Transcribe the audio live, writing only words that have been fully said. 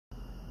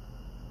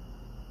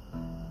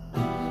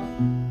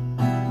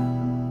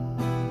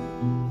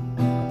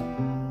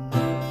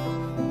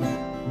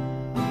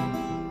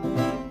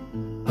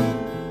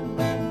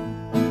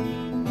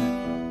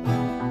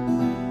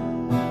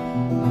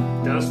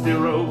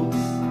rules,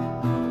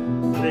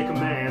 they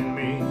command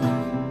me.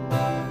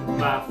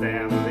 My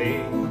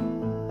family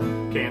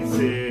can't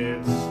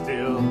sit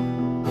still.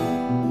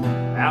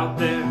 Out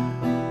there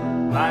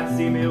might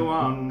see me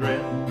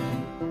wandering,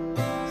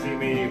 see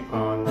me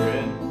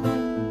pondering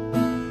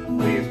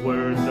these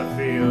words I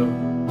feel.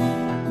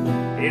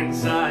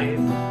 Inside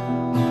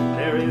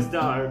there is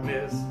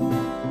darkness,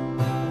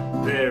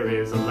 there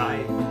is a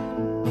light.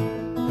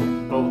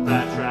 Both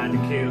I tried to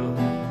kill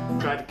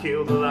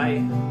the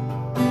light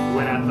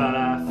when I thought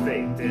I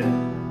faked it.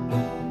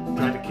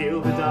 Tried to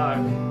kill the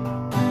dark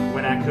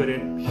when I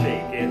couldn't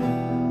shake it.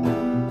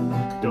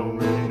 Don't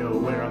really know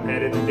where I'm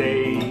headed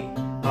today,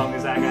 long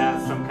as I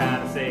got some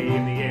kind of say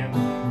in the end.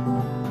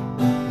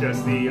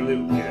 Just the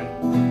illusion.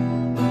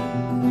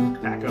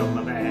 Pack up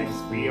my bags,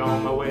 be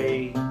on my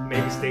way.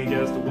 Maybe stay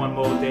just one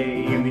more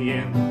day in the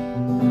end.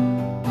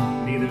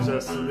 Neither's a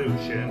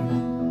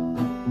solution.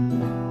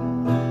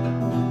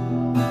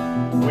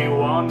 We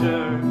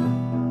wander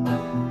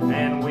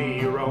and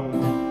we roam,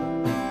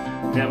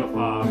 never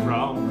far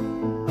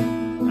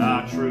from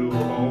our true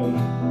home.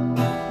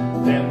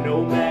 Them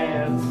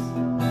nomads,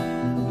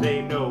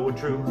 they know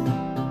truth,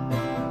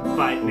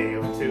 fight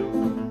nailed to,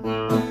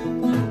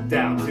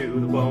 down to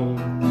the bone.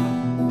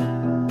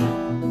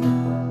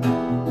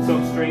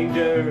 Some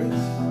strangers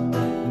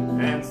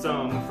and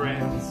some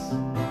friends,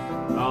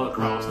 all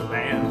across the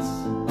lands,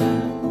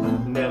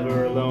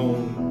 never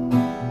alone.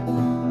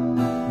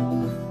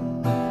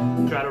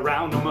 Try to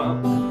round them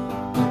up,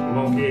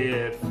 won't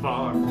get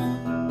far.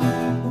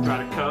 Try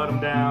to cut them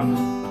down,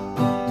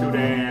 too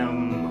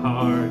damn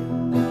hard.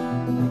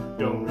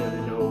 Don't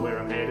really know where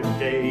I'm headed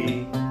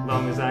today,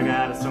 long as I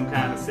got some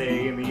kind of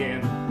say in the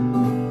end.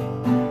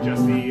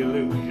 Just the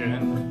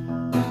illusion.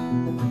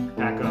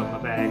 Pack up my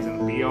bags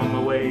and be on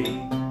my way.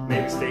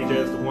 Maybe stay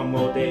just one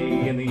more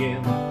day in the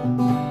end.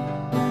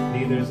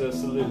 Neither's a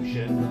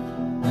solution.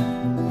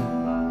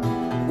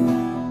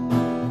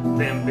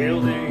 Them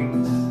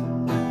buildings,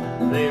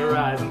 they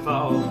rise and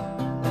fall.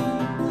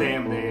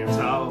 Damn, they're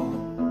tall.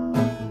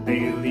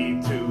 They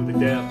lead to the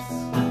depths.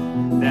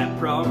 That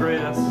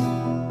progress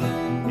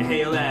you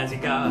hail as you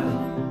got.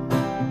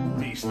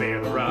 Do you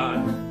spare the rod?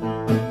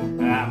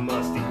 I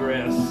must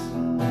digress.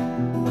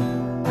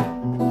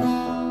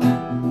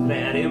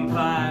 That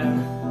empire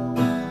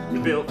you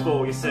built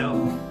for yourself,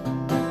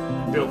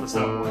 built for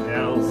someone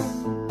else.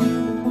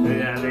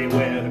 Yeah, they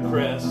wear the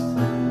crest.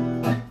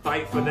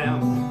 Fight for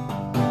them,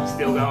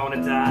 still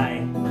gonna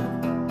die.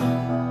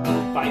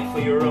 Fight for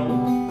your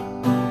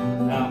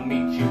own, I'll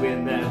meet you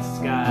in that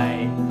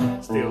sky.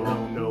 Still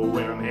don't know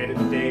where I'm headed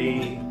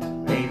today,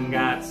 ain't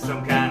got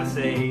some kind of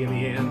say in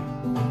the end.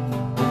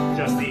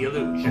 Just the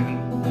illusion.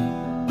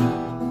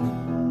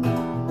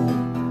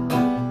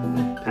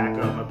 Pack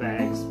up my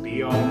bags,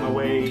 be on my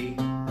way.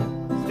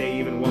 Stay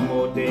even one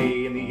more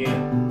day in the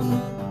end.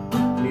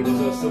 Neither's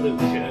a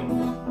solution.